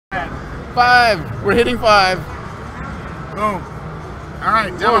5. We're hitting 5. Boom. All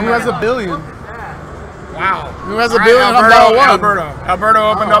right, Oh, who has a billion? Wow. Who has a billion? Alberto,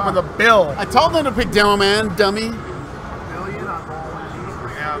 Alberto opened up with a bill. I told them to pick Demo Man, dummy.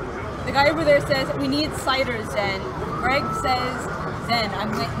 Yeah. The guy over there says, we need ciders, Zen. Greg says, Zen,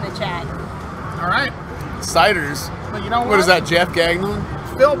 I'm lit in the chat. All right. Ciders. But you know What is that, Jeff Gagnon?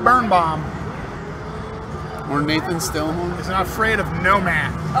 Phil Birnbaum Or Nathan Stillhorn? is not afraid of no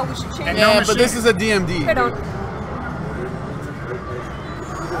man. Oh, we should change And it. no Yeah, machine. but this is a DMD. I don't.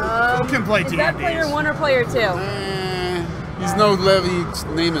 Who can play Is DMDs? that player 1 or player 2? He's no Levi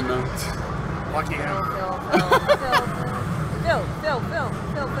Nayman though. Lucky him. Phil.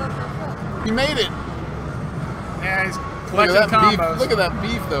 He made it. Yeah, he's Look collecting at that combos. beef. Look at that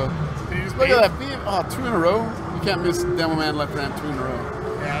beef though. Did he just Look beat? at that beef. Oh, 2 in a row. You can't miss Demo Man left ramp 2 in a row.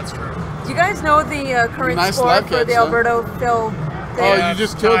 Yeah, that's true. Do you guys know the current Nice score live for catch, the huh? Alberto Phil Oh, thing? you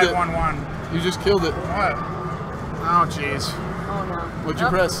just killed it. 1-1. You just killed it. What? Oh, jeez. Oh, no. What'd you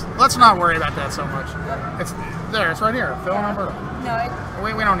press? Let's not worry about that so much. It's there. It's right here. Phil and Alberto. No,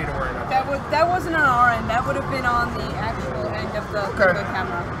 We don't need to worry about that. that wasn't on our end. That would have been on the actual end of the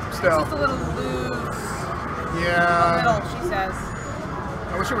camera. Still. It's just a little loose. Yeah. Middle, she says.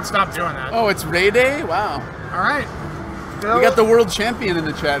 I wish it would stop doing that. Oh, it's Ray Day? Wow. All right. Phil. We got the world champion in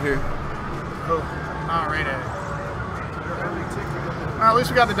the chat here. Oh, right. Well, at least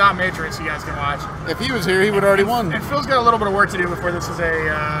we got the dot matrix you guys can watch. If he was here, he would already won. And Phil's got a little bit of work to do before this is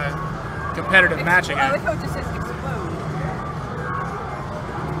a competitive match I again. like how it just says explode.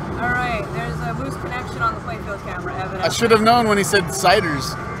 Alright, there's a loose connection on the playfield camera, evidently. I should have known when he said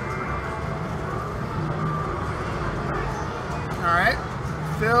ciders. All right.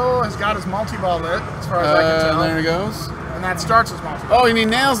 Phil has got his multi-ball lit, as far as I can tell. There he goes. And that starts his multi-ball. Oh, and he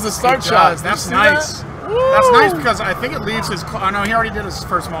nails the start He shot. does. Did you That's see nice. that? That's Woo! nice because I think it leaves his... Oh, no, he already did his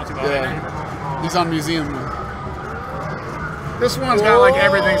first multi-ball. Yeah. He's on museum. This one's got like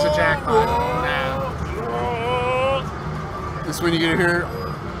everything's a jackpot. Nah. This is when you get to hear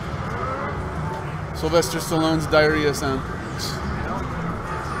Sylvester Stallone's diarrhea sound.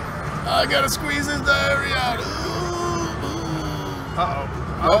 I gotta squeeze his diarrhea out. Uh-oh.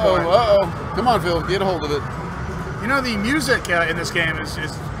 Uh-oh. Come on, Phil, get a hold of it. You know, the music in this game is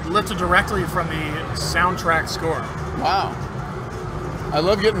lifted directly from the soundtrack score. Wow. I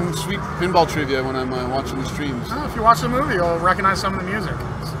love getting sweet pinball trivia when I'm watching the streams. Oh, if you watch the movie, you'll recognize some of the music.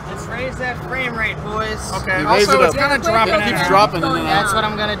 Let's raise that frame rate, boys. Okay, You raise also it it's up. kind of dropping It in. keeps dropping in and That's out. what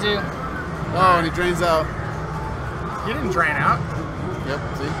I'm gonna do. Oh, and he drains out. He didn't drain out. Yep,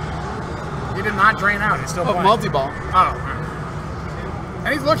 see? He did not drain out. He's still Oh, playing. multi-ball. Oh.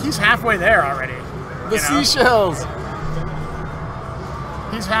 And he's halfway there already. The seashells.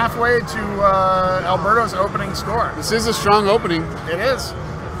 He's halfway to Alberto's opening score. This is a strong opening. It is.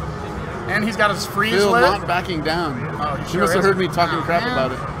 And he's got his freeze Phil lit. not backing down. Oh, He must have heard me talking crap man.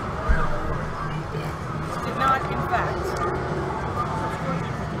 about it. Did not, in fact.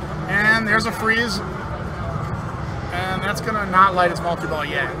 And there's a freeze. And that's going to not light his multi-ball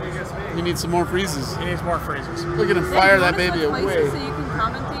yet. You need some more freezes. He needs more freezes. Look at him fire that baby away. So you can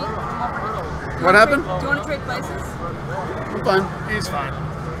commentate. What happened? Do you want to trade places? I'm fine. He's fine.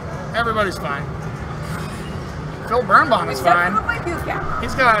 Everybody's fine. Phil Birnbaum is Except fine. for the playfield camera.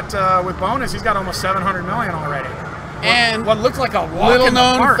 He's got, with bonus, he's got almost 700 million already. And What looked like a walk little in the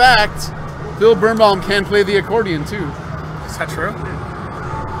known park. fact, Phil Birnbaum can play the accordion too. Is that true?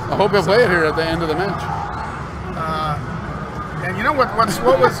 I hope he'll play it here at the end of the match. And you know what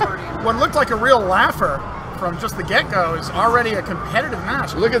looked like a real laugher from just the get-go is already a competitive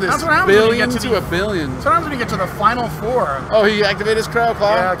match. Look at this, That's what happens when you billion get to a billion. Sometimes when you get to the final four. Oh, he activated his crowd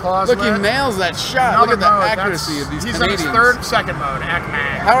claw? Yeah, claw's Look, he lit. nails that shot. Another Look at the mode, accuracy of these he's Canadians. in his second mode,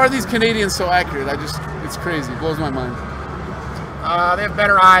 Act-Mag. How are these Canadians so accurate? It's crazy. It blows my mind. They have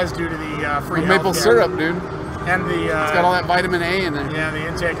better eyes due to the free With maple healthcare. syrup, dude. And the... It's got all that vitamin A in there. Yeah, the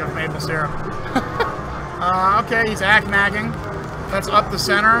intake of maple syrup. Okay, he's Act-Magging. That's up the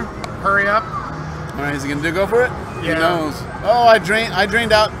center. Hurry up. All right, is he gonna go for it? Yeah. He knows. Oh, I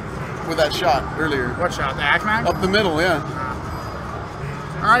drained out with that shot earlier. What shot? The Act-Mag? Up the middle, yeah.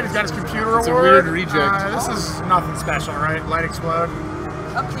 All right, he's got his computer It's a award. weird reject. This is nothing special, right? Light explode.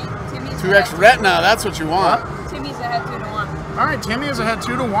 Timmy's 2x retina, that's what you want. Timmy's ahead 2-1. All right, Timmy is ahead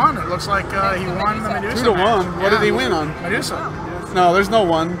 2-1. It looks like he won the Medusa. 2-1. match. What did he win on? Medusa. No, there's no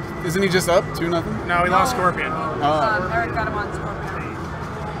 1. Isn't he just up 2-0? No, he lost Scorpion. Eric got him on Scorpion.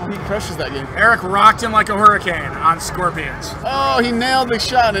 He crushes that game. Eric rocked him like a hurricane on Scorpions. Oh, he nailed the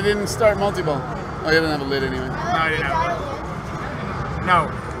shot. It didn't start multi-ball. Oh, he didn't have a lid anyway. No, he didn't have it.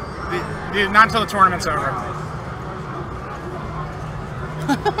 No, not until the tournament's over.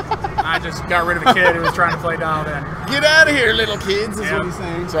 I just got rid of the kid who was trying to play dialed in. Get out of here, little kids, is Yeah. what he's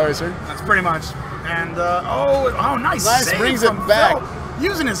saying. Sorry, sir. That's pretty much. And, oh, nice save brings it from back. Phil.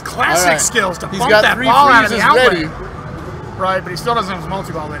 Using his classic All right. skills to He's bump got that 3 ball out of the freezes outlet. ready. Right, but he still doesn't have his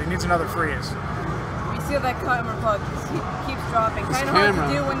multi-ball ready. He needs another freeze. We see that camera plug keeps dropping. Kind of hard to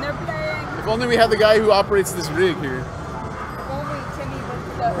do when they're playing. If only we had the guy who operates this rig here. If only Timmy was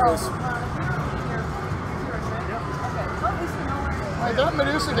the Okay. Wait, that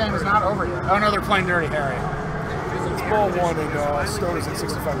Medusa game is not over yet. Oh no, they're playing Dirty Harry. It's ball 1 and Stone is at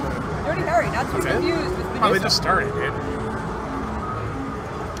 65 minutes. Dirty Harry, not to be confused with Oh, they Medusa. just started, dude.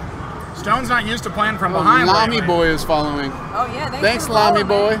 Stone's not used to playing from behind. Lamy lately. Boy is following. Oh yeah, Thanks, for Lamy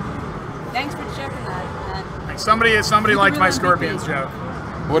following. Boy. Thanks for checking that, man. Like somebody liked my really Scorpions joke.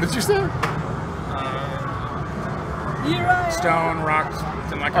 What did you say? Here I am. Stone rocked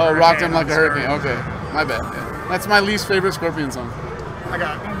him like a hurricane. Oh, rocked him like a on hurricane. Scorpion. Okay, my bad. Yeah. That's my least favorite Scorpion song. I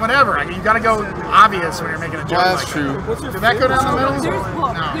got whatever. You got to go obvious when you're making a joke. Well, that's like true. That. Did that go down the middle? There's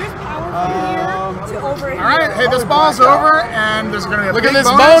power from here to over here. All right, hey, this ball's over, and there's going to be a Look big at this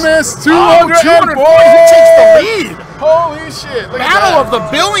bonus. bonus, 204. He takes the lead. Holy shit! Look Battle at of the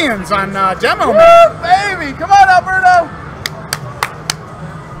Billions on Demo Woo, Man. baby! Come on, Alberto!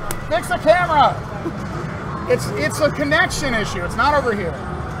 Fix the camera. It's a connection issue. It's not over here.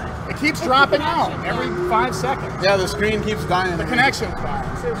 It keeps dropping out every 5 seconds. Yeah, the screen keeps dying. The connection's fine.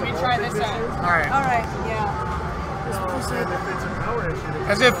 Let me try this out. All right. All right, yeah.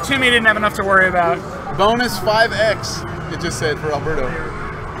 As if Timmy didn't have enough to worry about. Bonus 5x. It just said for Alberto.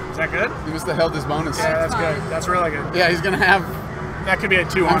 Is that good? He must have held his bonus. Yeah, that's good. That's really good. Yeah, he's gonna have. That could be a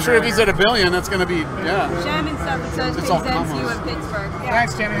 200. I'm sure if he's at $1 billion, that's gonna be Shannon stuff that says It's he all sends you combos. in Pittsburgh. Yeah.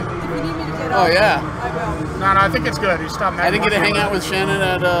 Thanks, Timmy. If you need me to get Oh, up, yeah. I will. No, I think it's good. You stop. I didn't get to hang out with Shannon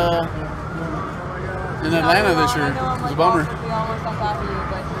at in Atlanta this year. I know I'm It was a like bummer. awesome. We almost on top of you,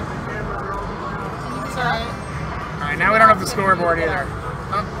 but It's alright. All right, now we don't have the scoreboard either.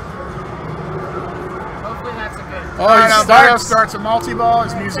 Hopefully that's a good. Oh, All right, he Alberto starts starts a multi-ball,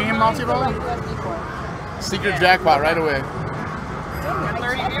 his museum multi-ball. secret jackpot right away.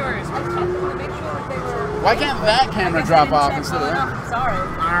 30 viewers. Why can't that camera drop off instead of that? I'm sorry. I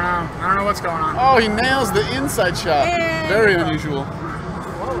don't know what's going on. Oh, he nails the inside shot. And- Very unusual. All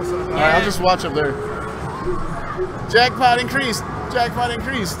right, I'll just watch up there. Jackpot increased. Jackpot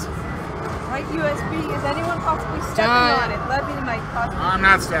increased. Right USB. Is anyone possibly stepping on it? Levy might possibly. I'm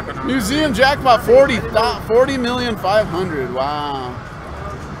not stepping on it. Museum jackpot 40,500,000. Wow.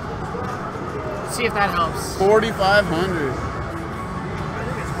 See if that helps. 4,500.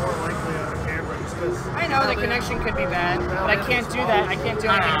 I know the connection could be bad, but I can't do that. I can't do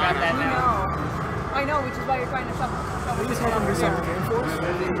anything about that We now. know. I know, which is why you're trying to shuffle. We just have him do something game for us.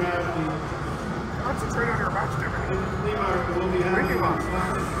 Concentrate on your match,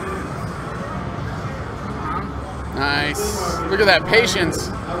 Nice. Look at that patience.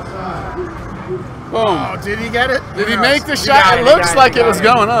 Boom. Oh, did he get it? Did he Who make knows? the He shot? got It he looks got like he it got was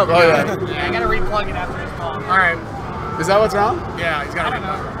going up. Oh, yeah. Yeah, I gotta replug it after this ball. All right. Is that what's wrong? Yeah, he's got to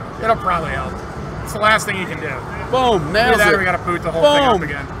replug. It'll probably help. It's the last thing he can do. Boom. Either Nails that or we it. got to boot the whole thing up Boom.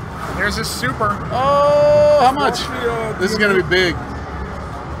 again. There's his super. Oh, how much? This is going to be big.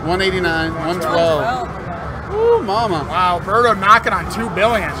 189, 112. Ooh, mama. Wow, Alberto knocking on $2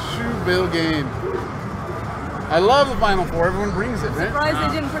 billion. $2 billion. I love the Final Four. Everyone brings it, right? Surprised they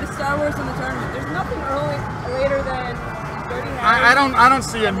didn't put a Star Wars in the tournament. There's nothing later than 30 I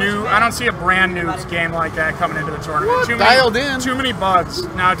don't see a brand new game like that coming into the tournament. What? Too Dialed many, in. Too many bugs.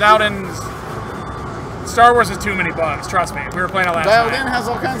 Now dialed in. Star Wars has too many bugs. Trust me. We were playing it last Dialed night. in has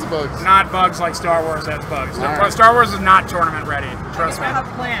all kinds of bugs. Not bugs like Star Wars has bugs. All right. Star Wars is not tournament ready. Trust me. I have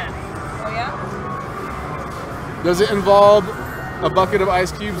a plan. Oh, yeah? Does it involve a bucket of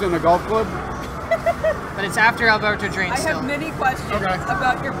ice cubes and a golf club? But it's after Alberto drains I still. have many questions Okay.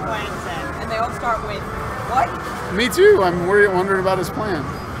 about your plans then, and they all start with, what? Me too. I'm wondering about his plan.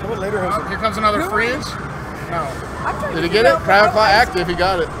 How about later has Here comes another freeze. No. I'm trying Did to he get it? figure out Crowd how claw I- active. He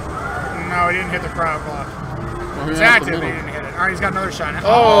got it. No, he didn't hit the crowd clock. Well, he It's went up the active, but he middle. didn't hit it. All right, he's got another shot.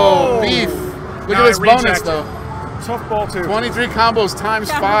 Oh, beef. Look No, at this it bonus, rejected. though. tough ball too. 23 combos times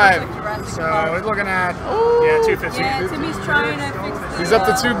Yeah, 5. like Jurassic So Park. we're looking at, Ooh. yeah, 250. Yeah, Timmy's trying to fix the, He's up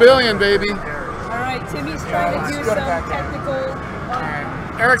to $2 billion, baby. All right, Timmy's trying to do some technical. All right.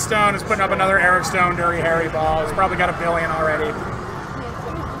 Eric Stone is putting up another Eric Stone Dirty Harry ball. He's probably got $1 billion already.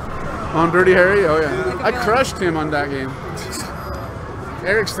 On Dirty Harry? Oh, yeah. Like a I bill. crushed him on that game.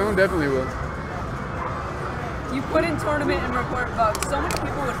 Eric Stone definitely will. You put in tournament and report bugs. So many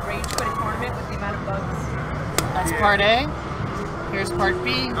people would rage quit a tournament with the amount of bugs. That's part A. Here's part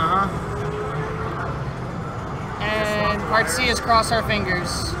B. Uh-huh. And part C is cross our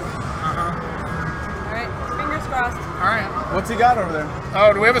fingers. crossed. All right. What's he got over there?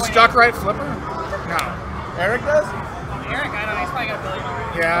 Oh, do we have a stuck right flipper? No. Eric does? Eric, I don't know. He's probably got $1 billion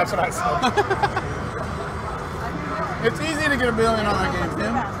already. Yeah, that's what I said. It's easy to get $1 billion on that game,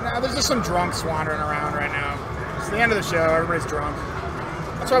 Tim. No, there's just some drunks wandering around right now. It's the end of the show. Everybody's drunk.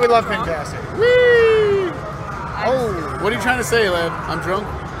 That's why we love Pintastic. Whee! Oh, What are you trying to say, Lev? I'm drunk?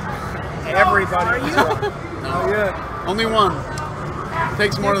 everybody is drunk. No. Yeah. Only one.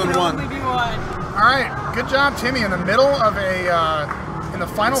 Takes more than one. Only be one. All right, good job, Timmy. In the middle of a, in the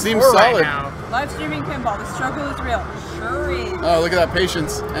final Seems four solid. right now. Live streaming pinball. The struggle is real. Sure is. Oh, look at that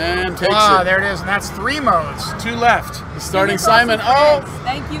patience. And takes Ah, it. there it is, and that's 3 modes, 2 left. Starting Fingers crossed Simon. for Oh! France.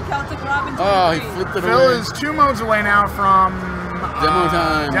 Thank you, Celtic Robin. Oh, he 23. flipped it Phil away. is 2 modes away now from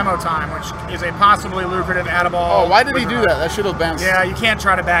Demo time. which is a possibly lucrative add-a-ball. Oh, why did he do that? That should have bounced. Yeah, you can't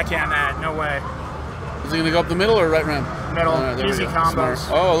try to backhand that. No way. Is he going to go up the middle or right ramp? Middle. All right, there we Easy go. combos.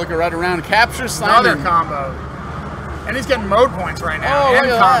 Smart. Oh, look at right around. Capture Simon. Another combo. And he's getting mode points right now. Oh, and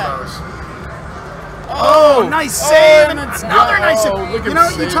look at combos. Oh, Nice save! and it's Another nice save. look at You know,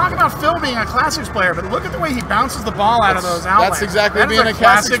 the you save. talk about Phil being a classics player, but look at the way he bounces the ball out of those outlets. That's exactly That is being a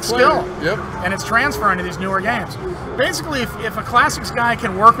classic classics skill. player. Yep. And it's transferring to these newer games. Basically, if a classics guy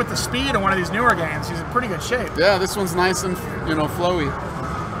can work with the speed of one of these newer games, he's in pretty good shape. Yeah, this one's nice and, flowy.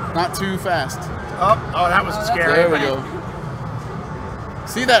 Not too fast. Oh, that was scary. There we go.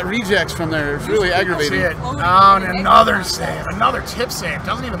 See that rejects from there. It's really See aggravating. it. Oh, and another save. Another tip save.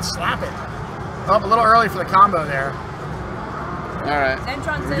 Doesn't even slap it. Oh, a little early for the combo there. All right.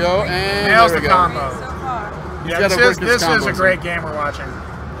 Zentron Here we says go. great And Nails there we the go. combo. so far. Yeah, gotta this work his is a combos great game we're watching.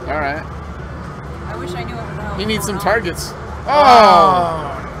 All right. I wish I knew what the hell He was needs some going on. targets.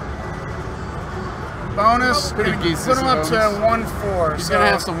 Oh! Bonus. Pretty Gonna decent put him up to bonus. 1-4. He's so going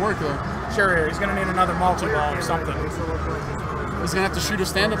to have some work, though. Sure, here. He's going to need another multi-ball or something. He's going to have to shoot a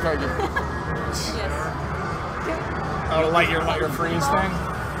stand-up target. Yes. Oh, to light your freeze thing?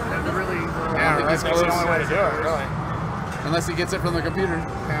 Yeah, think that's he's the close. only way to do it, really. Unless he gets it from the computer.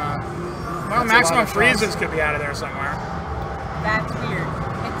 Yeah. Well, That's a maximum lot of freezes could be out of there somewhere. That's weird.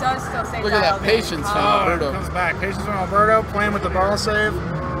 It does still say Look at that dialed in. patience from Oh, Alberto. it comes back. Patience from Alberto, playing with the ball save.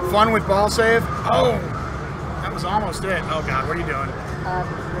 Fun with ball save. Oh! That was almost it. Oh, God, what are you doing?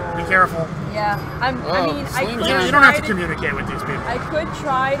 Be careful. Yeah. I Oh, mean, I swing could down. You don't have to try communicate with these people. I could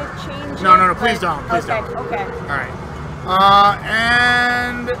try to change it. No, please but- don't. Please okay, don't. Okay. All right.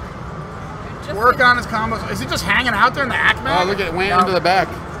 And Just work on his combos. Is he just hanging out there in the act Oh, bag? look at it. Went No. into the back.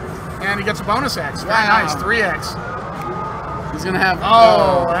 And he gets a bonus X. Very Wow. nice. 3X. He's going to have...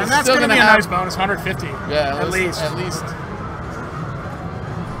 Oh, and he's that's still going to be a have- nice bonus. 150. Yeah, At least. At least.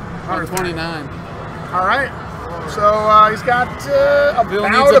 129. All right. So he's got Bill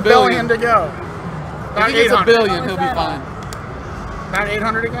about needs a a billion. to go. If About he gets a 800. billion, he'll be fine. About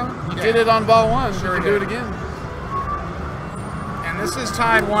 800 to go? He did it on ball one. Sure He he can do did. it again. And this is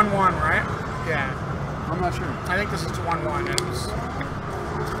tied 1-1, right? Yeah. I'm not sure. I think this is 1-1. It was...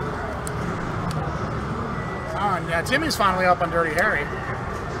 Oh, and yeah, Timmy's finally up on Dirty Harry.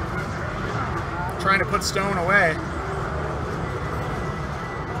 Trying to put Stone away.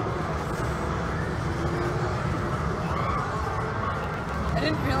 I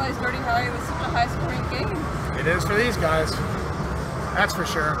didn't realize Dirty Harry was such a high-scoring game. It is for these guys. That's for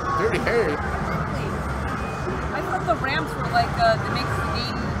sure. Dirty Harry. I thought the ramps were like that makes the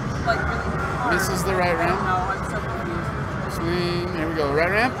game like really hard. This is the right ramp. No, I'm so confused. Swing. Here we go. Right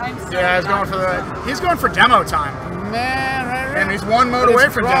ramp. I'm so Yeah, he's going for demo time. Man, right ramp. And he's one mode But away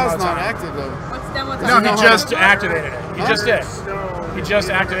his from draw's demo not time. active, though. What's demo time? No, know he how just to- activated it. He Huh? just did. He just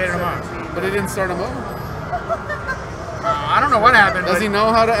activated him up. But he didn't start a mode. I don't know what happened. Does but he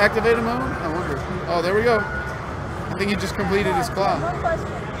know how to activate a mode? I wonder. Oh, there we go. I think he just completed his claw. One question.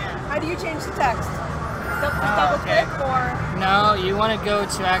 How do you change the text? Double click or? No, you want to go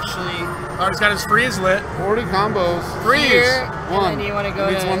to actually. Oh, he's got his freeze lit. 40 combos. Freeze. Here, One. and then you want to go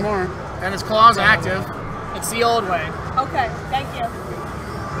Needs to. one more. And his claw's active. It's the old way. Okay, thank you.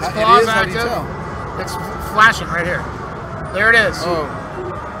 His It claw's is, how do you active. tell? It's flashing right here. There it is. Oh.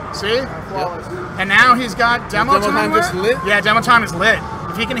 See? Yep. And now he's got demo Demo time lit? just lit? Yeah, demo time is lit.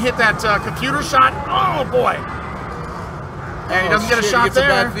 If he can hit that computer shot, oh boy. And he doesn't get a shit, shot he gets there.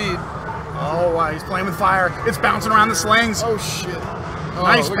 a bad feed. Oh, wow, he's playing with fire. It's bouncing around the slings. Oh, shit. Oh,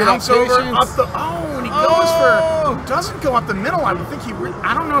 Nice look at bounce that over patience. up the. Oh, and he goes for. Doesn't go up the middle. I would think he.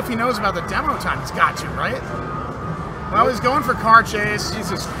 I don't know if he knows about the demo time. He's got to, right? Well, he's going for car chase.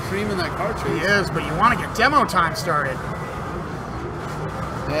 Jesus, creaming that car chase. He is, but you want to get demo time started.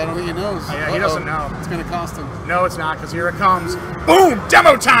 Yeah, I don't think he knows. Yeah, he doesn't know. It's going to cost him. No, it's not, because here it comes. Boom!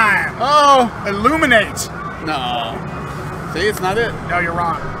 Demo time! Oh! Illuminate! No. See, it's not it. No, you're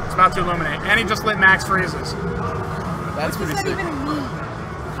wrong. It's about to illuminate. And he just lit max freezes. That's pretty sick.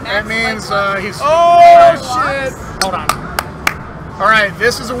 That means he's... Oh, shit. Hold on. All right,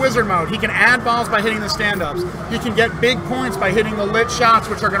 this is a wizard mode. He can add balls by hitting the stand-ups. He can get big points by hitting the lit shots,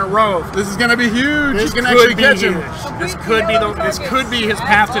 which are going to rove. This is going to be huge. This He can could actually be catch huge. him. This could be his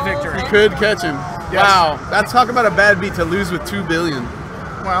path to victory. He could catch him. Yes. Wow. That's talking about a bad beat to lose with $2 billion.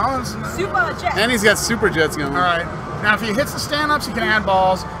 Well, it's, Super jet. And he's got super jets going. all right. Now, if he hits the stand-ups, he can add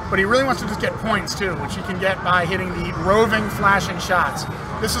balls, but he really wants to just get points, too, which he can get by hitting the roving, flashing shots.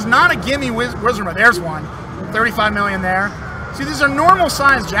 This is not a gimme wizard mode. There's one. 35 million there. See, these are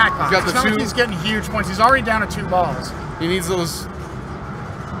normal-sized jackpots. It's not like he's getting huge points. He's already down to 2 balls. He needs those.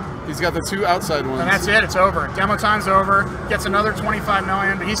 He's got the 2 outside ones. And that's it. It's over. Demo time's over. Gets another 25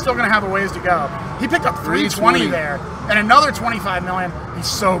 million, but he's still going to have a ways to go. He picked up 320 there, and another 25 million.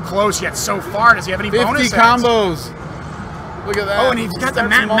 He's so close yet so far. Does he have any 50 bonus combos. Look at that. Oh, and he's got the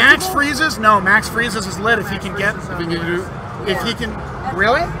max freezes. No, max freezes is lit if he can get. If he can,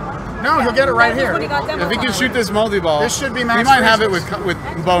 really? No, he'll get it right here. If he can shoot this multi-ball, this should be max. He might have it freezes. with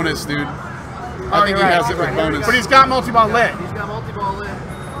bonus, dude. I think he has it with bonus. But he's got multi-ball lit. He's got multi-ball lit.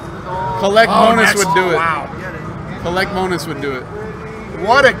 Collect bonus would do it. Wow. Collect bonus would do it.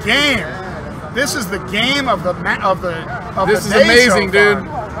 What a game! This is the game of the This is day amazing, so far.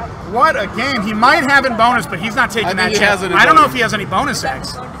 dude. What a game! He might have in bonus, but he's not taking that chance. I don't know if he has any bonus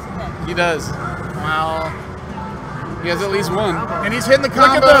X. He does. Well, he has at least one. And he's hitting the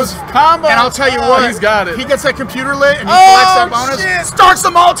combos. Look at those combos. And I'll tell you what, he's got it. He gets that computer lit and he collects that bonus. Shit. Starts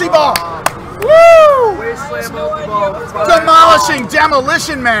the multi-ball. Woo! Wasteland multi-ball. Demolishing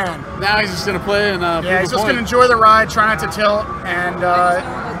Demolition Man. Now he's just gonna play and yeah, he's just gonna enjoy the ride, try not to tilt, and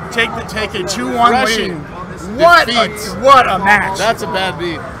take a 2-1 lead. What a match! That's a bad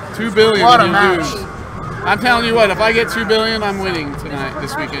beat. $2 billion. What a match! I'm telling you what, if I get $2 billion, I'm winning tonight,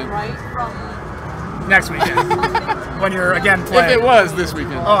 this weekend. Next weekend, when you're again playing. If it was this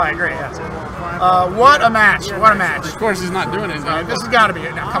weekend. Oh, I agree. Yeah. What a match! What a match! Of course, he's not doing anything. This has got to be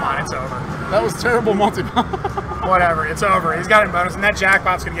it. Now, come on, it's over. That was terrible multi-ball. Whatever, it's over. He's got it in bonus, and that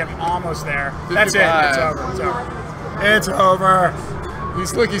jackpot's gonna get him almost there. That's it. It's over. It's over. It's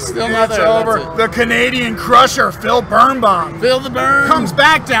over. He's still not there. It's over. The Canadian crusher, Phil Birnbaum. Phil the Burn comes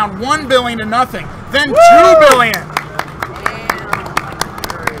back down $1 billion to nothing. Then $2 billion.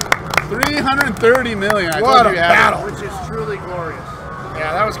 330 million. What a battle! Which is truly glorious.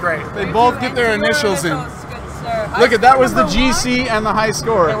 Yeah, that was great. They both get their initials in. Look at that was the GC and the high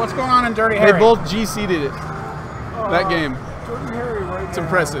score. Hey, what's going on in Dirty Harry? They both GC'd it. That game. Dirty Harry right It's now.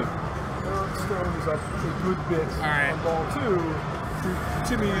 impressive. Eric Stone is up a good bit right. on ball 2.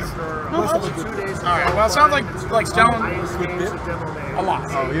 Timmy's less of a good bit. All right. Well, it sounds like Stone Highest games of demo day. a lot.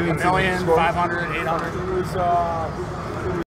 Oh, you didn't $1 see the million, score? 500, 800. It was